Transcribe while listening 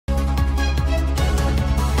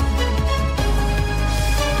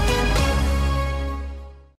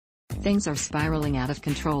Things are spiraling out of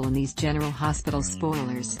control in these General Hospital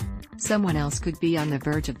spoilers. Someone else could be on the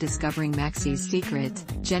verge of discovering Maxie's secret.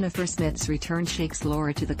 Jennifer Smith's return shakes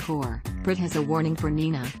Laura to the core. Britt has a warning for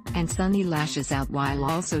Nina, and Sonny lashes out while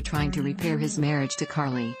also trying to repair his marriage to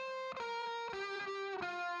Carly.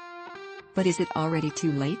 But is it already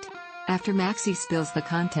too late? After Maxie spills the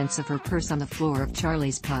contents of her purse on the floor of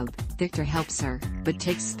Charlie's pub, Victor helps her, but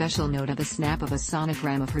takes special note of a snap of a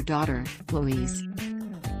sonogram of her daughter, Louise.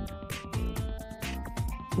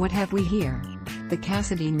 What have we here? The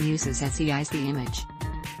Cassidy muses as he eyes the image.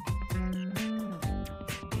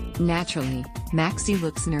 Naturally, Maxie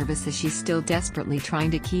looks nervous as she's still desperately trying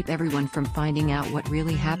to keep everyone from finding out what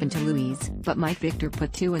really happened to Louise. But might Victor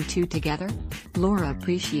put two and two together? Laura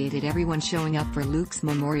appreciated everyone showing up for Luke's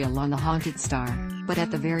memorial on the Haunted Star, but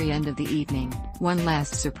at the very end of the evening, one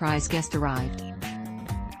last surprise guest arrived.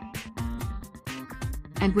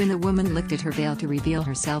 And when the woman lifted her veil to reveal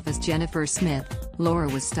herself as Jennifer Smith, Laura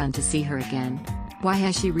was stunned to see her again. Why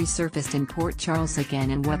has she resurfaced in Port Charles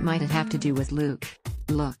again, and what might it have to do with Luke?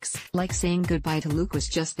 Looks like saying goodbye to Luke was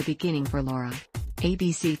just the beginning for Laura.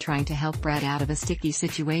 ABC trying to help Brad out of a sticky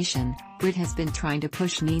situation. Britt has been trying to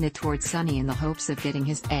push Nina towards Sonny in the hopes of getting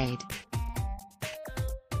his aid.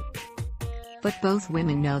 But both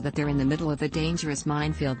women know that they're in the middle of a dangerous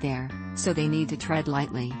minefield there, so they need to tread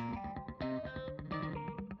lightly.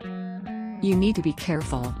 You need to be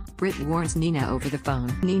careful, Britt warns Nina over the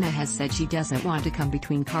phone. Nina has said she doesn't want to come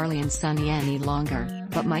between Carly and Sonny any longer,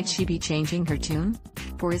 but might she be changing her tune?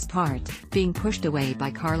 For his part, being pushed away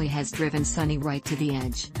by Carly has driven Sonny right to the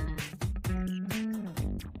edge.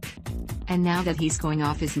 And now that he's going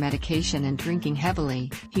off his medication and drinking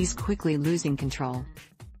heavily, he's quickly losing control.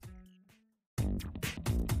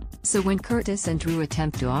 So when Curtis and Drew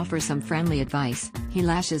attempt to offer some friendly advice, he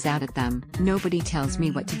lashes out at them. Nobody tells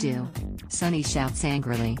me what to do, Sonny shouts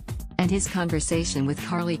angrily. And his conversation with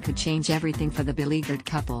Carly could change everything for the beleaguered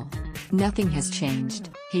couple. Nothing has changed,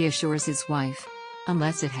 he assures his wife.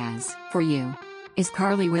 Unless it has. For you. Is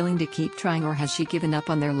Carly willing to keep trying, or has she given up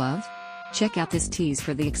on their love? Check out this tease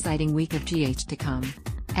for the exciting week of GH to come.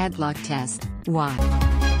 Ad block test. Why?